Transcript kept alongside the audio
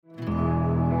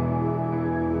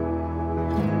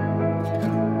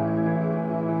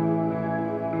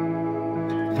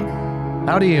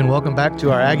Howdy, and welcome back to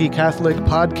our Aggie Catholic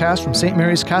podcast from St.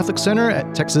 Mary's Catholic Center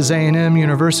at Texas A&M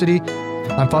University.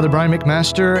 I'm Father Brian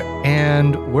McMaster,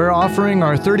 and we're offering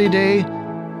our 30-day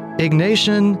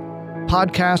Ignatian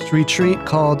Podcast Retreat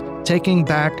called Taking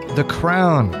Back the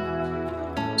Crown.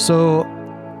 So,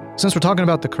 since we're talking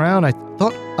about the crown, I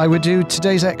thought I would do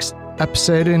today's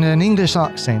episode in an English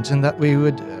accent, and that we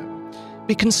would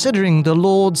be considering the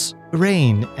Lord's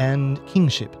reign and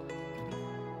kingship.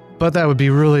 But that would be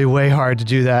really way hard to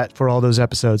do that for all those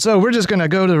episodes. So we're just going to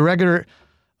go to the regular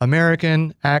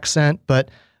American accent, but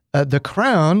the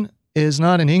crown is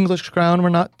not an English crown we're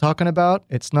not talking about.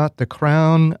 It's not the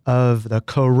crown of the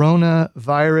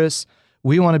coronavirus.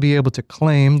 We want to be able to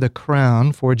claim the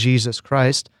crown for Jesus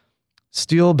Christ,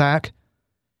 steal back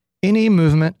any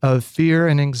movement of fear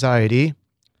and anxiety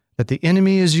that the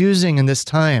enemy is using in this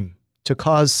time to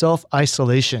cause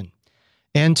self-isolation,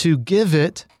 and to give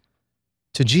it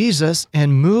to Jesus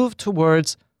and move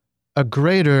towards a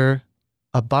greater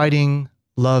abiding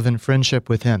love and friendship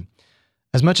with Him.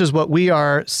 As much as what we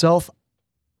are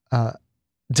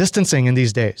self-distancing in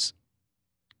these days,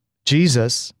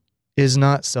 Jesus is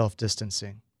not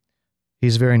self-distancing.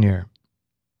 He's very near.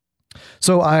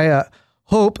 So I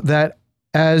hope that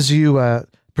as you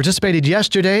participated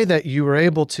yesterday, that you were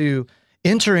able to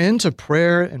enter into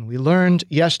prayer, and we learned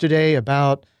yesterday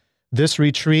about this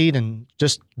retreat and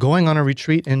just going on a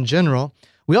retreat in general.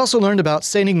 We also learned about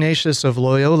St. Ignatius of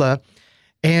Loyola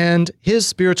and his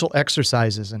spiritual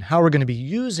exercises and how we're going to be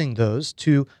using those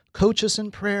to coach us in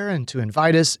prayer and to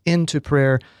invite us into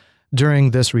prayer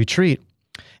during this retreat.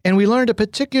 And we learned a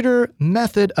particular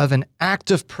method of an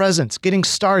active presence, getting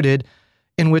started,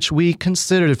 in which we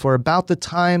considered for about the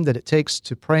time that it takes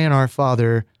to pray in our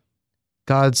Father,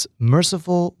 God's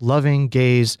merciful, loving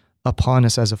gaze upon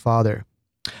us as a Father.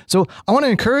 So I want to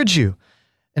encourage you,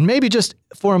 and maybe just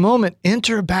for a moment,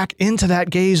 enter back into that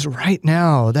gaze right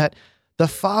now, that the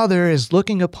Father is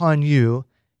looking upon you,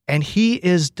 and He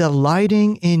is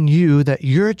delighting in you, that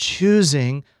you're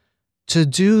choosing to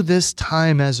do this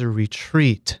time as a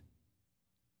retreat,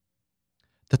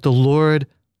 that the Lord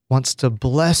wants to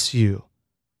bless you,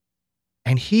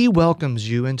 and He welcomes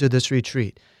you into this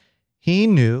retreat. He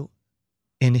knew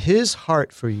in His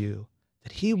heart for you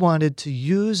that He wanted to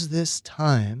use this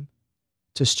time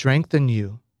to strengthen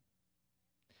you,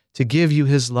 to give you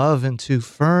His love, and to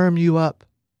firm you up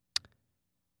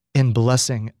in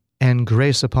blessing and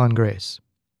grace upon grace.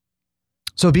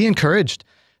 So be encouraged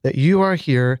that you are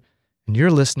here and you're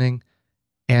listening,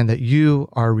 and that you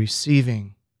are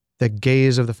receiving the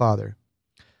gaze of the Father.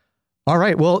 All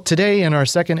right, well, today in our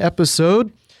second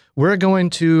episode, we're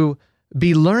going to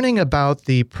be learning about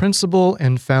the principle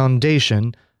and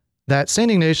foundation that St.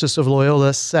 Ignatius of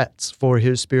Loyola sets for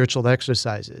his spiritual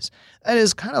exercises. That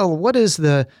is kind of what is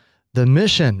the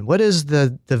mission, what is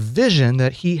the vision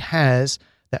that he has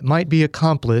that might be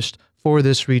accomplished for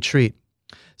this retreat.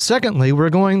 Secondly,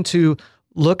 we're going to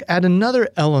look at another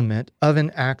element of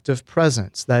an active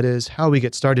presence, that is how we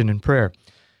get started in prayer,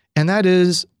 and that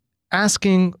is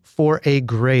asking for a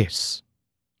grace.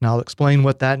 Now I'll explain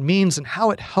what that means and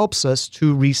how it helps us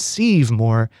to receive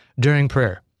more during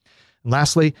prayer. And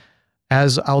lastly,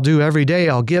 as I'll do every day,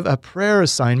 I'll give a prayer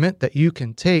assignment that you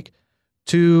can take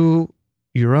to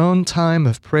your own time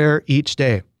of prayer each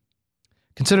day.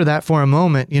 Consider that for a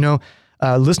moment.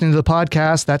 Listening to the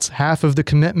podcast, that's half of the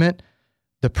commitment.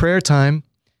 The prayer time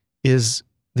is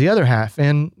the other half.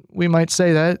 And we might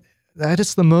say that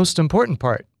is the most important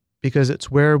part, because it's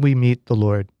where we meet the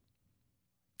Lord.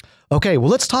 Okay, well,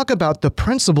 let's talk about the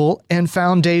principle and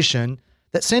foundation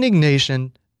that St.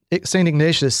 Ignatius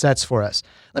sets for us.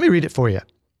 Let me read it for you.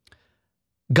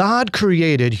 God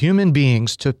created human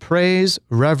beings to praise,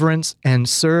 reverence, and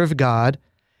serve God,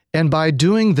 and by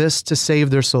doing this to save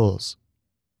their souls.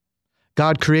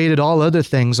 God created all other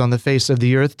things on the face of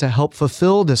the earth to help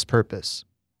fulfill this purpose.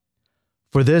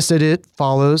 For this it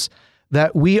follows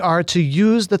that we are to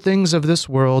use the things of this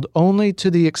world only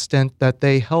to the extent that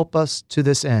they help us to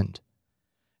this end.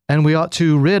 And we ought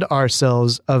to rid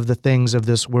ourselves of the things of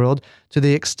this world to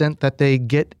the extent that they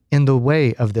get in the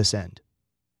way of this end.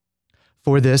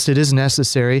 For this, it is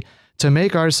necessary to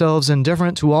make ourselves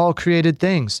indifferent to all created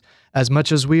things as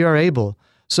much as we are able,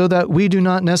 so that we do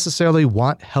not necessarily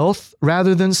want health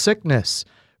rather than sickness,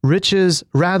 riches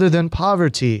rather than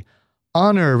poverty,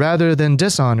 honor rather than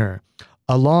dishonor,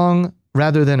 a long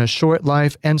rather than a short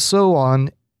life, and so on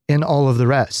in all of the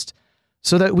rest,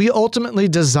 so that we ultimately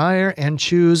desire and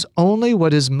choose only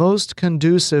what is most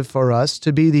conducive for us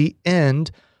to be the end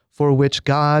for which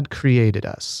God created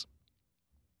us.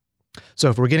 So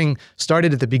if we're getting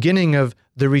started at the beginning of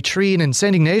the retreat and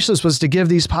St. Ignatius was to give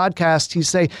these podcasts, he'd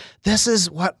say, this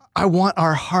is what I want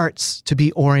our hearts to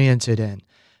be oriented in,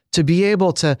 to be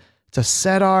able to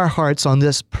set our hearts on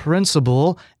this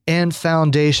principle and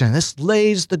foundation. This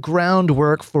lays the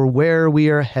groundwork for where we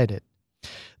are headed.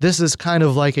 This is kind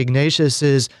of like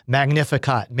Ignatius's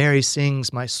Magnificat. Mary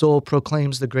sings, my soul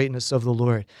proclaims the greatness of the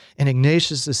Lord. And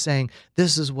Ignatius is saying,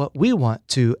 this is what we want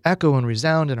to echo and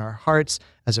resound in our hearts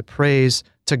as a praise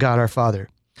to God our Father.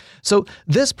 So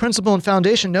this principle and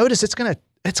foundation, notice it's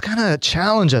gonna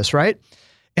challenge us, right?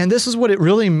 And this is what it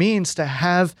really means to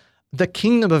have the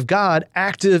kingdom of God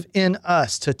active in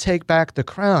us, to take back the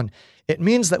crown. It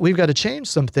means that we've got to change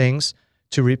some things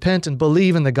to repent and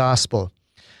believe in the gospel.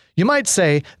 You might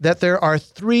say that there are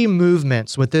three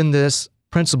movements within this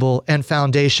principle and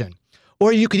foundation,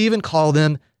 or you could even call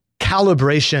them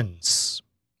calibrations.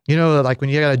 You know, like when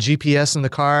you got a GPS in the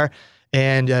car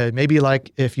and maybe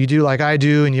like if you do like I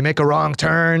do and you make a wrong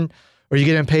turn or you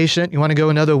get impatient, you want to go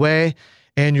another way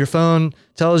and your phone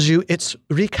tells you it's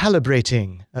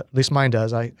recalibrating. At least mine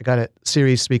does. I got it.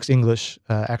 Siri speaks English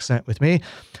accent with me.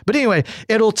 But anyway,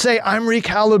 it'll say I'm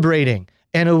recalibrating.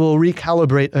 And it will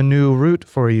recalibrate a new route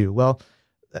for you. Well,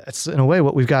 that's in a way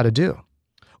what we've got to do.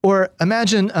 Or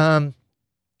imagine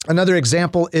another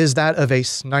example is that of a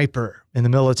sniper in the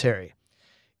military.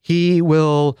 He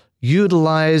will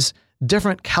utilize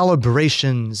different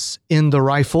calibrations in the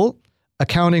rifle,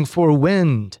 accounting for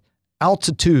wind,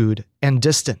 altitude, and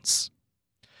distance.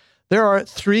 There are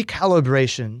three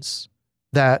calibrations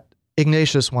that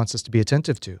Ignatius wants us to be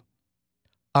attentive to.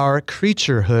 Our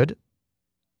creaturehood,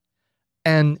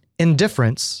 and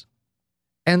indifference,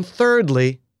 and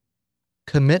thirdly,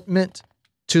 commitment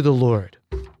to the Lord.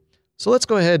 So let's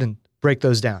go ahead and break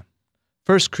those down.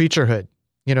 First, creaturehood.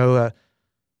 You know,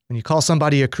 when you call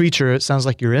somebody a creature, it sounds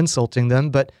like you're insulting them,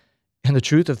 but in the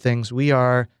truth of things, we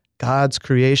are God's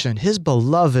creation, His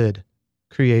beloved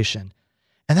creation.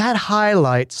 And that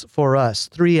highlights for us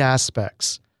three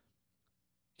aspects.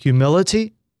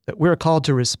 Humility, that we're called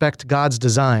to respect God's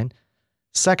design.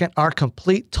 Second, our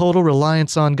complete total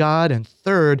reliance on God. And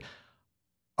third,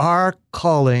 our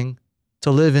calling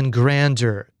to live in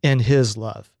grandeur in His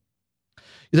love.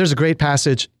 There's a great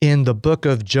passage in the book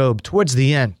of Job towards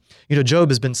the end. You know, Job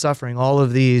has been suffering all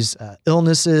of these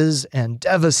illnesses and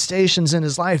devastations in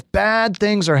his life. Bad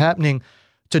things are happening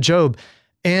to Job.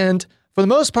 And for the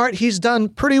most part, he's done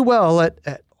pretty well at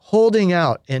holding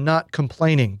out and not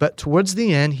complaining. But towards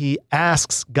the end, he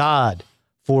asks God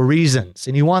for reasons,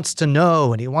 and he wants to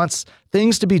know, and he wants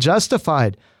things to be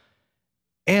justified.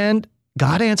 And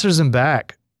God answers him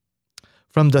back.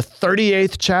 From the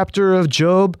 38th chapter of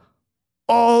Job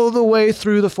all the way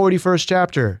through the 41st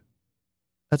chapter.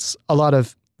 That's a lot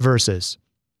of verses.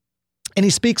 And he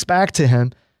speaks back to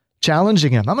him,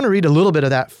 challenging him. I'm going to read a little bit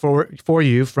of that for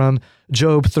you from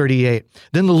Job 38.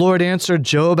 Then the Lord answered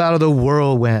Job out of the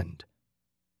whirlwind.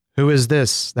 Who is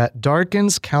this that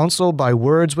darkens counsel by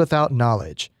words without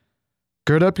knowledge?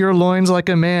 Gird up your loins like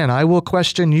a man. I will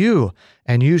question you,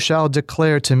 and you shall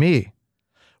declare to me.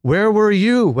 Where were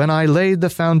you when I laid the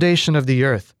foundation of the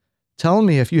earth? Tell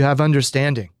me if you have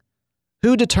understanding.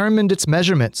 Who determined its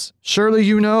measurements? Surely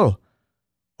you know.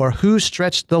 Or who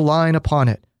stretched the line upon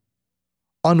it?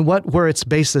 On what were its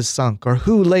bases sunk? Or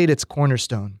who laid its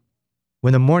cornerstone?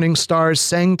 When the morning stars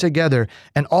sang together,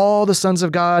 and all the sons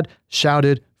of God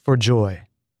shouted for joy.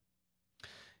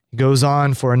 He goes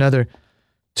on for another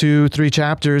 2-3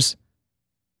 chapters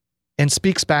and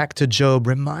speaks back to Job,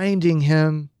 reminding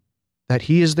him that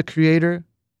he is the creator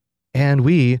and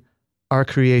we are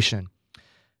creation.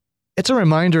 It's a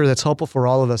reminder that's helpful for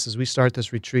all of us as we start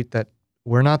this retreat that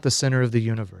we're not the center of the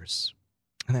universe,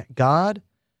 and that God,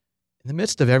 in the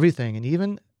midst of everything, and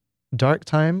even dark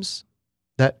times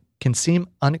that can seem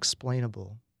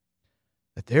unexplainable,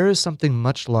 that there is something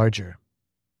much larger.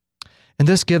 And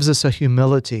this gives us a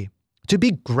humility to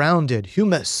be grounded,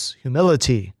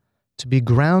 humility, to be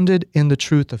grounded in the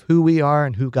truth of who we are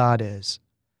and who God is.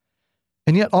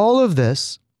 And yet all of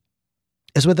this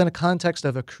is within a context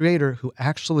of a creator who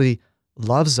actually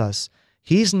loves us.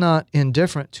 He's not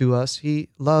indifferent to us. He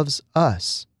loves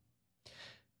us.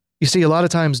 You see, a lot of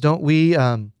times, don't we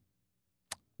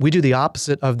do the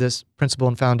opposite of this principle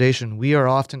and foundation. We are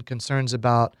often concerned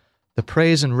about the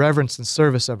praise and reverence and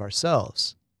service of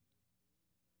ourselves.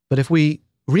 But if we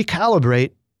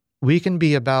recalibrate, we can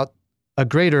be about a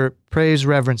greater praise,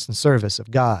 reverence, and service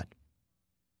of God.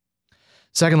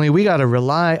 Secondly, we got to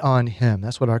rely on Him.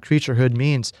 That's what our creaturehood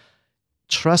means.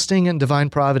 Trusting in divine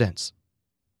providence.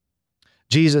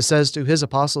 Jesus says to His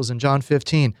apostles in John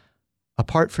 15,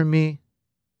 apart from me,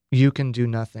 you can do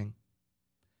nothing.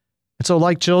 And so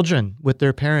like children with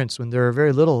their parents when they're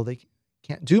very little, they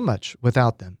can't do much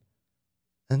without them.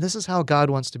 And this is how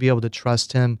God wants to be able to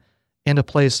trust him and to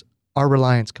place our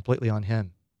reliance completely on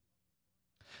him.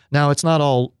 Now, it's not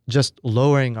all just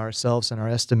lowering ourselves and our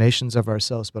estimations of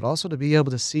ourselves, but also to be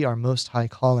able to see our most high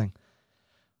calling.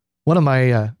 One of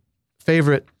my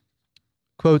favorite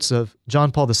quotes of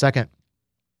John Paul II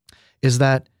is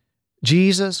that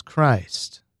Jesus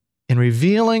Christ, in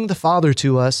revealing the Father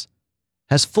to us,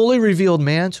 has fully revealed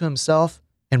man to himself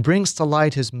and brings to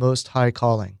light his most high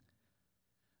calling.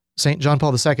 St. John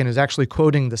Paul II is actually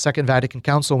quoting the Second Vatican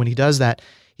Council when he does that.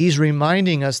 He's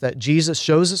reminding us that Jesus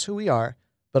shows us who we are,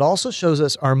 but also shows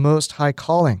us our most high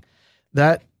calling,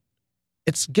 that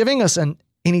it's giving us an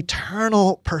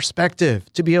eternal perspective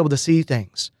to be able to see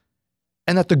things,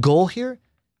 and that the goal here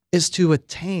is to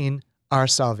attain our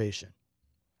salvation.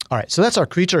 All right, so that's our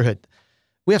creaturehood.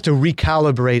 We have to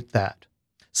recalibrate that.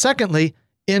 Secondly,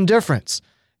 indifference.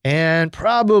 And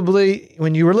probably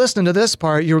when you were listening to this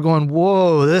part, you were going,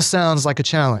 whoa, this sounds like a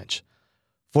challenge.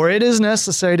 For it is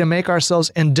necessary to make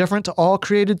ourselves indifferent to all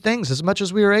created things as much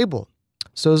as we are able,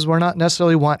 so as we're not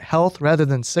necessarily want health rather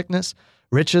than sickness,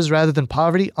 riches rather than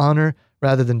poverty, honor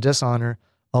rather than dishonor,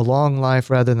 a long life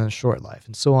rather than a short life,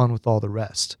 and so on with all the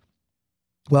rest.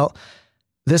 Well,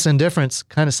 this indifference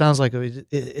kind of sounds like,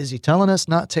 is he telling us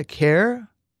not to care?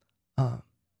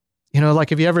 Like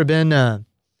have you ever been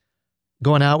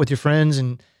going out with your friends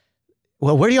and,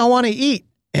 well, where do y'all want to eat?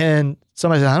 And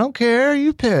somebody says, I don't care,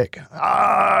 you pick.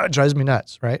 It drives me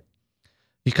nuts, right?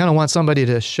 You kind of want somebody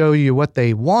to show you what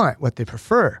they want, what they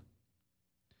prefer.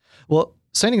 Well,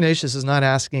 St. Ignatius is not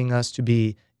asking us to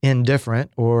be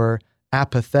indifferent or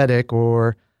apathetic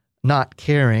or not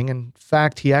caring. In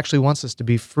fact, he actually wants us to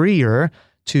be freer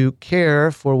to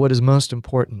care for what is most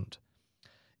important.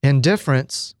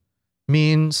 Indifference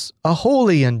means a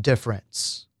holy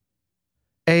indifference,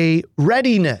 a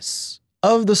readiness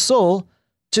of the soul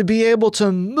to be able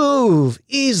to move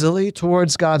easily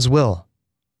towards God's will.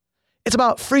 It's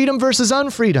about freedom versus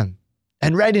unfreedom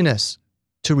and readiness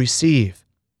to receive.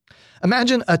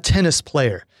 Imagine a tennis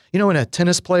player. When a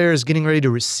tennis player is getting ready to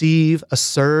receive a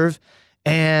serve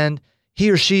and he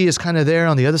or she is kind of there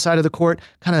on the other side of the court,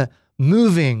 kind of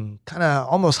moving, kind of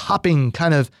almost hopping,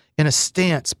 kind of in a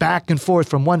stance back and forth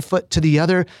from one foot to the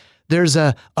other. There's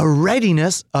a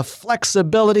readiness, a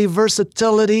flexibility,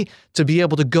 versatility to be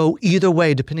able to go either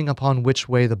way depending upon which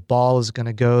way the ball is going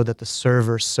to go that the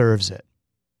server serves it.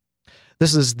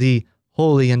 This is the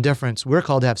holy indifference we're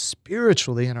called to have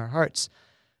spiritually in our hearts.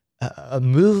 A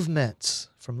movement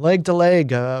from leg to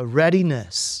leg, a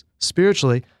readiness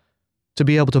spiritually to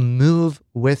be able to move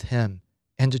with him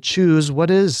and to choose what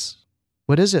is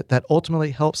it that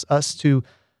ultimately helps us to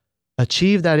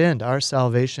achieve that end, our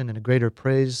salvation and a greater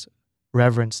praise,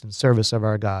 reverence, and service of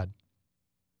our God.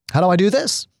 How do I do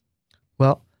this?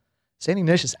 Well, St.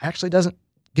 Ignatius actually doesn't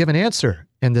give an answer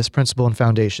in this principle and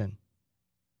foundation.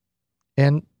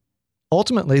 And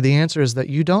ultimately, the answer is that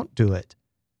you don't do it.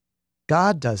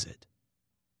 God does it.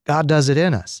 God does it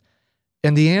in us.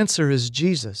 And the answer is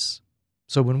Jesus.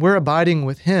 So when we're abiding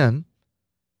with him,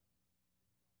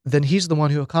 then he's the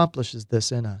one who accomplishes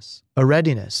this in us, a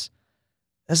readiness.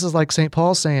 This is like St.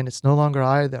 Paul saying, it's no longer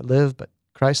I that live, but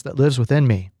Christ that lives within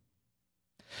me.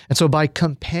 And so by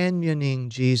companioning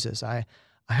Jesus, I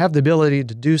have the ability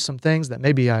to do some things that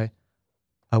maybe I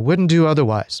wouldn't do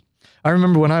otherwise. I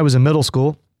remember when I was in middle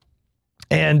school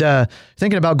and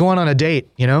thinking about going on a date,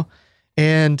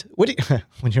 and when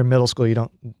you're in middle school, you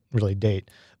don't really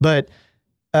date. But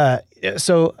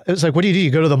so it was like, what do? You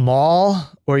go to the mall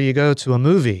or you go to a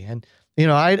movie? And,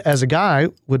 I, as a guy,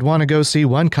 would want to go see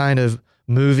one kind of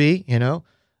movie,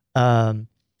 but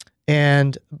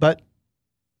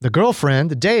the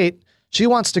girlfriend, the date, she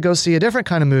wants to go see a different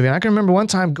kind of movie. And I can remember one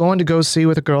time going to go see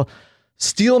with a girl,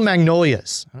 Steel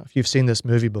Magnolias. I don't know if you've seen this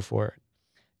movie before.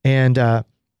 And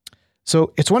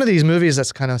so it's one of these movies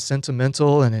that's kind of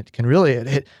sentimental, and it can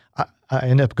really, I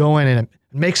end up going and it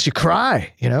makes you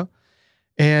cry,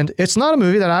 And it's not a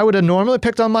movie that I would have normally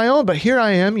picked on my own, but here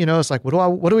I am, it's like, what are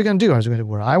we going to do? I was going to do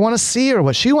what I want to see or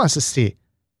what she wants to see.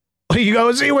 Well, you go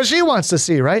and see what she wants to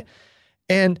see, right?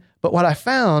 But what I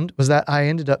found was that I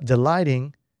ended up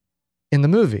delighting in the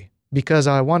movie because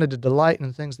I wanted to delight in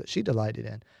the things that she delighted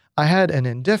in. I had an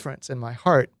indifference in my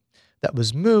heart that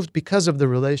was moved because of the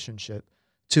relationship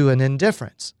to an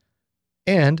indifference.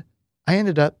 And I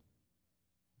ended up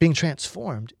being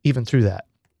transformed even through that.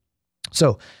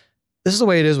 So this is the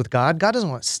way it is with God. God doesn't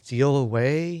want to steal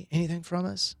away anything from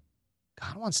us.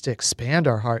 God wants to expand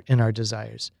our heart and our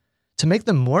desires, to make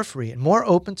them more free and more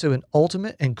open to an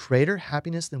ultimate and greater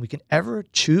happiness than we can ever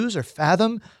choose or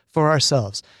fathom for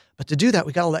ourselves. But to do that,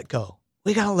 we got to let go.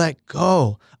 We got to let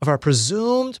go of our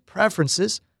presumed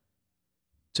preferences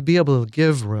to be able to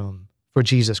give room for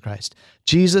Jesus Christ.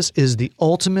 Jesus is the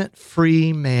ultimate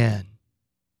free man.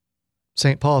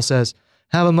 St. Paul says,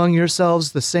 have among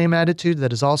yourselves the same attitude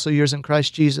that is also yours in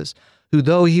Christ Jesus, who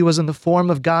though he was in the form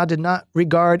of God, did not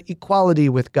regard equality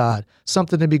with God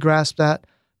something to be grasped at,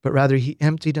 but rather he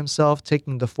emptied himself,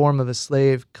 taking the form of a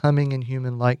slave, coming in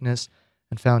human likeness,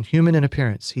 and found human in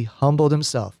appearance. He humbled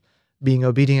himself, being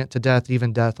obedient to death,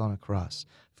 even death on a cross.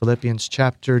 Philippians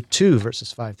chapter 2,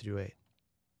 verses 5 through 8.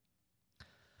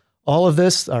 All of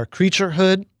this, our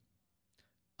creaturehood,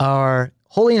 our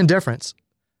holy indifference,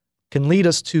 can lead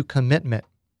us to commitment.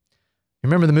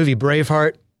 Remember the movie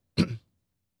Braveheart?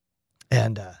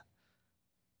 And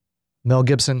Mel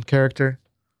Gibson character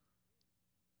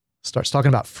starts talking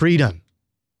about freedom.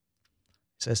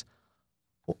 He says,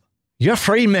 you're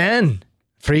free men,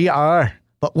 free are,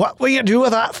 but what will you do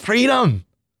with that freedom?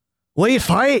 Will you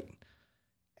fight?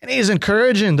 And he's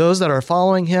encouraging those that are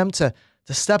following him to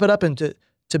step it up and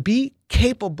to be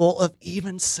capable of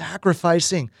even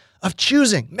sacrificing, of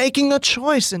choosing, making a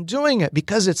choice and doing it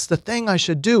because it's the thing I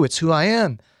should do. It's who I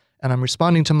am, and I'm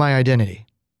responding to my identity.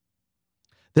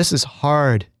 This is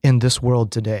hard in this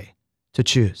world today to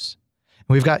choose.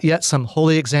 And we've got yet some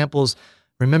holy examples.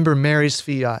 Remember Mary's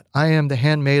fiat, I am the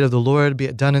handmaid of the Lord, be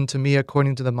it done unto me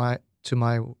according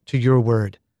to your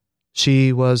word.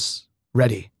 She was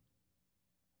ready,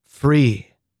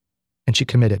 free, and she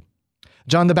committed.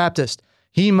 John the Baptist,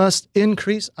 he must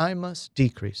increase, I must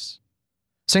decrease.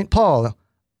 St. Paul,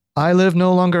 I live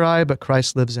no longer I, but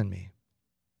Christ lives in me.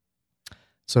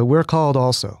 So we're called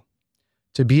also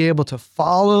to be able to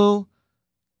follow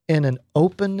in an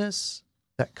openness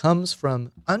that comes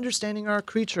from understanding our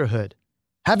creaturehood,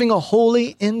 having a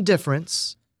holy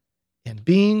indifference, and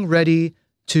being ready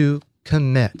to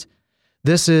commit.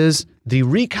 This is the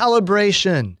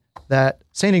recalibration that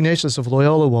St. Ignatius of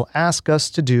Loyola will ask us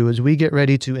to do as we get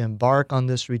ready to embark on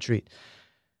this retreat.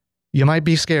 You might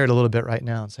be scared a little bit right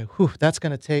now and say, whew, that's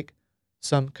going to take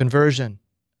some conversion,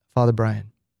 Father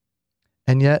Brian.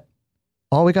 And yet,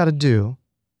 all we got to do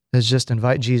is just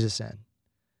invite Jesus in.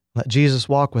 Let Jesus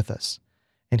walk with us.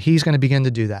 And he's going to begin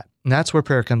to do that. And that's where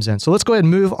prayer comes in. So let's go ahead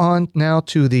and move on now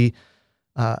to the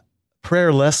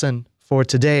prayer lesson for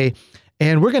today.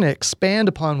 And we're going to expand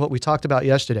upon what we talked about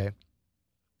yesterday.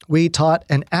 We taught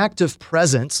an active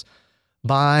presence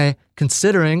by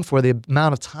considering, for the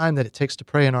amount of time that it takes to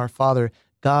pray in Our Father,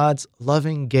 God's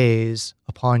loving gaze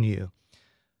upon you.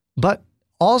 But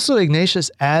also Ignatius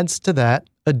adds to that,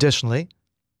 additionally,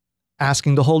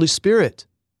 asking the Holy Spirit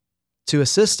to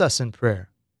assist us in prayer.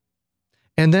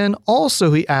 And then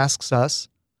also he asks us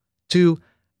to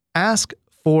ask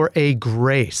for a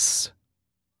grace.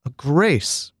 A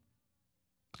grace.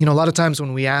 You know, a lot of times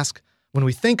when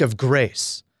we think of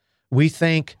grace, we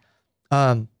think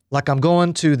like I'm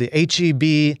going to the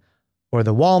H-E-B or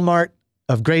the Walmart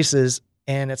of graces,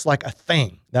 and it's like a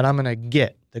thing that I'm going to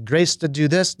get. The grace to do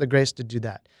this, the grace to do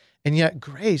that. And yet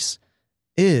grace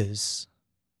is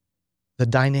the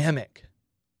dynamic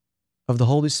of the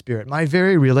Holy Spirit, my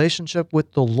very relationship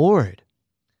with the Lord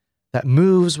that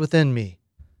moves within me,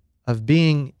 of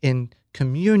being in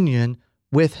communion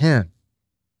with Him.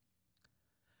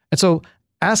 And so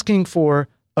asking for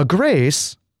a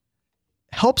grace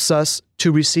helps us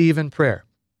to receive in prayer.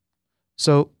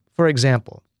 So, for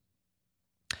example,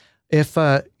 if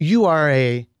you are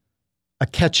a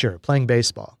catcher playing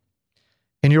baseball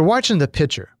and you're watching the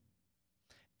pitcher,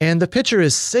 and the pitcher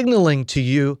is signaling to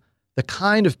you the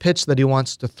kind of pitch that he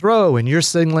wants to throw, and you're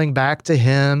signaling back to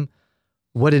him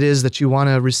what it is that you want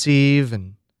to receive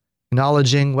and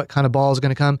acknowledging what kind of ball is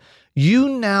going to come, you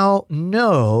now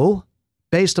know,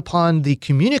 based upon the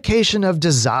communication of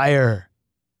desire,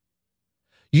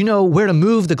 you know where to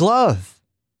move the glove.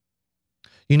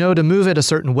 You know to move it a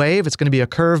certain way. If it's going to be a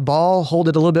curved ball, hold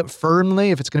it a little bit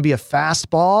firmly. If it's going to be a fast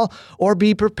ball, or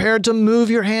be prepared to move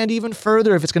your hand even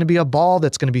further if it's going to be a ball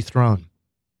that's going to be thrown.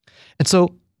 And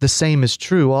so the same is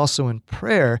true also in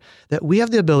prayer, that we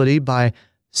have the ability, by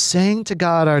saying to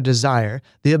God our desire,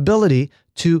 the ability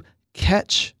to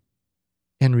catch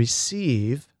and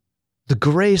receive the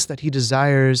grace that He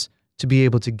desires to be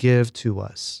able to give to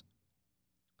us.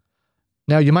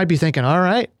 Now, you might be thinking, all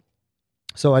right,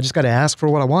 so I just got to ask for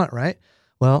what I want, right?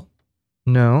 Well,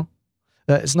 no.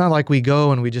 It's not like we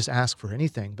go and we just ask for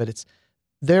anything, but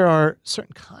there are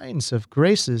certain kinds of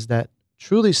graces that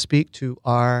truly speak to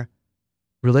our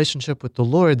relationship with the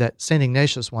Lord that St.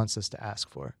 Ignatius wants us to ask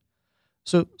for.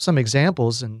 So some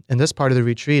examples in this part of the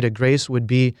retreat, a grace would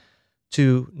be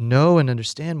to know and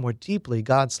understand more deeply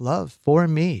God's love for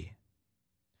me,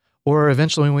 or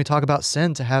eventually when we talk about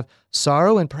sin, to have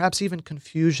sorrow and perhaps even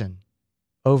confusion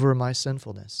over my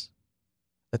sinfulness.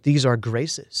 That these are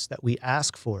graces that we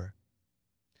ask for.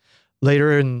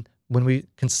 Later, when we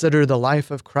consider the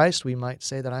life of Christ, we might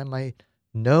say that I might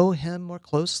know him more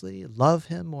closely, love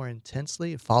him more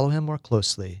intensely, follow him more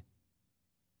closely.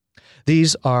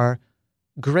 These are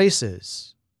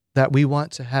graces that we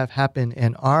want to have happen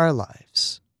in our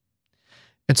lives.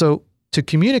 And so to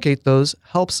communicate those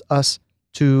helps us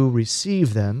to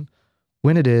receive them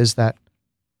when it is that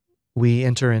we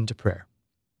enter into prayer.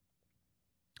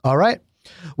 All right.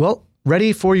 Well,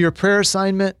 ready for your prayer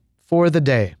assignment for the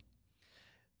day.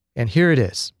 And here it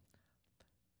is.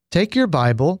 Take your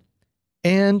Bible,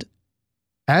 and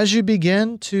as you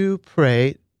begin to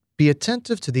pray, be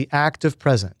attentive to the active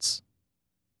presence.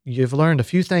 You've learned a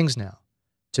few things now.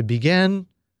 To begin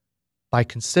by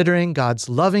considering God's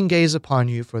loving gaze upon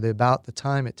you for about the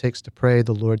time it takes to pray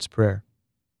the Lord's Prayer.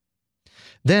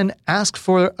 Then ask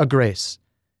for a grace.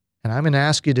 And I'm going to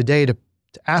ask you today to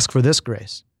ask for this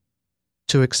grace.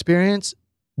 To experience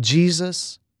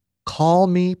Jesus call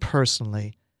me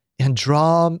personally and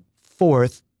draw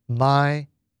forth my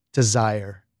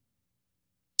desire.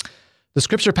 The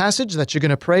scripture passage that you're going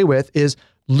to pray with is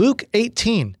Luke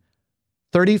 18,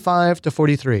 35 to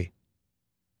 43.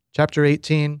 Chapter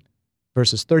 18,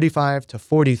 verses 35 to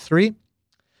 43.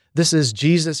 This is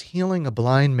Jesus healing a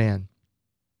blind man.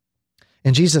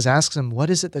 And Jesus asks him, what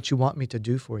is it that you want me to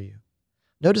do for you?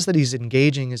 Notice that he's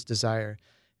engaging his desire.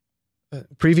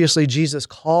 Previously, Jesus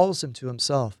calls him to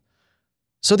himself.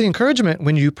 So the encouragement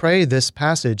when you pray this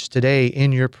passage today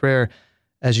in your prayer,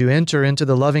 as you enter into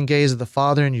the loving gaze of the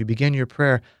Father and you begin your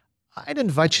prayer, I'd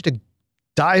invite you to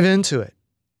dive into it.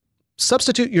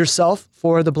 Substitute yourself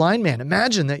for the blind man.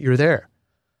 Imagine that you're there.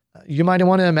 You might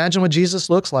want to imagine what Jesus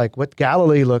looks like, what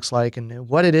Galilee looks like, and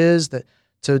what it is that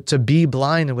to be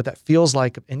blind and what that feels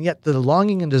like, and yet the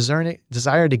longing and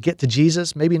desire to get to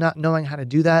Jesus, maybe not knowing how to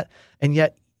do that, and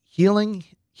yet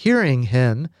hearing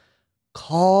him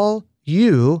call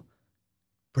you,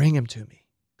 bring him to me,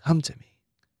 come to me.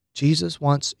 Jesus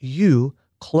wants you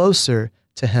closer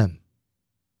to him.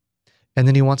 And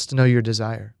then he wants to know your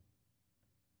desire.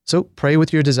 So pray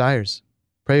with your desires.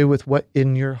 Pray with what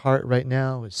in your heart right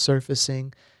now is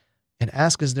surfacing, and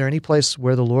ask, is there any place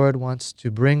where the Lord wants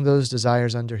to bring those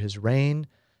desires under his reign,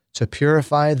 to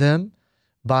purify them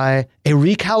by a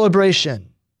recalibration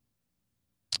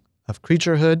of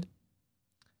creaturehood,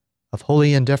 of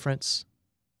holy indifference,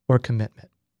 or commitment.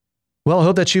 Well, I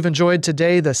hope that you've enjoyed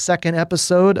today the second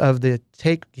episode of the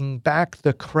Taking Back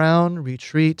the Crown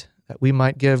retreat, that we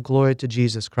might give glory to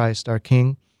Jesus Christ, our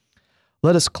King.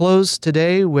 Let us close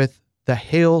today with the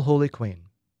Hail, Holy Queen.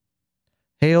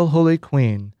 Hail, Holy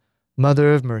Queen,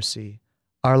 Mother of Mercy,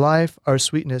 our life, our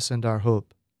sweetness, and our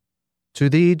hope. To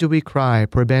thee do we cry,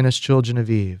 poor banished children of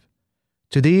Eve.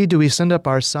 To thee do we send up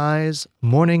our sighs,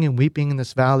 mourning and weeping in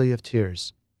this valley of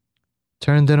tears.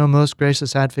 Turn then, O most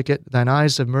gracious Advocate, thine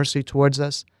eyes of mercy towards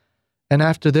us, and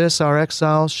after this our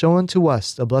exile, show unto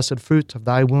us the blessed fruit of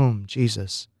thy womb,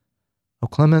 Jesus. O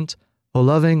clement, O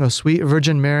loving, O sweet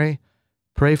Virgin Mary,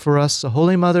 pray for us, O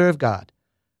Holy Mother of God,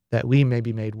 that we may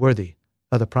be made worthy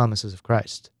of the promises of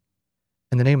Christ.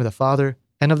 In the name of the Father,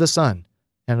 and of the Son,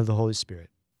 and of the Holy Spirit.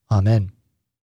 Amen.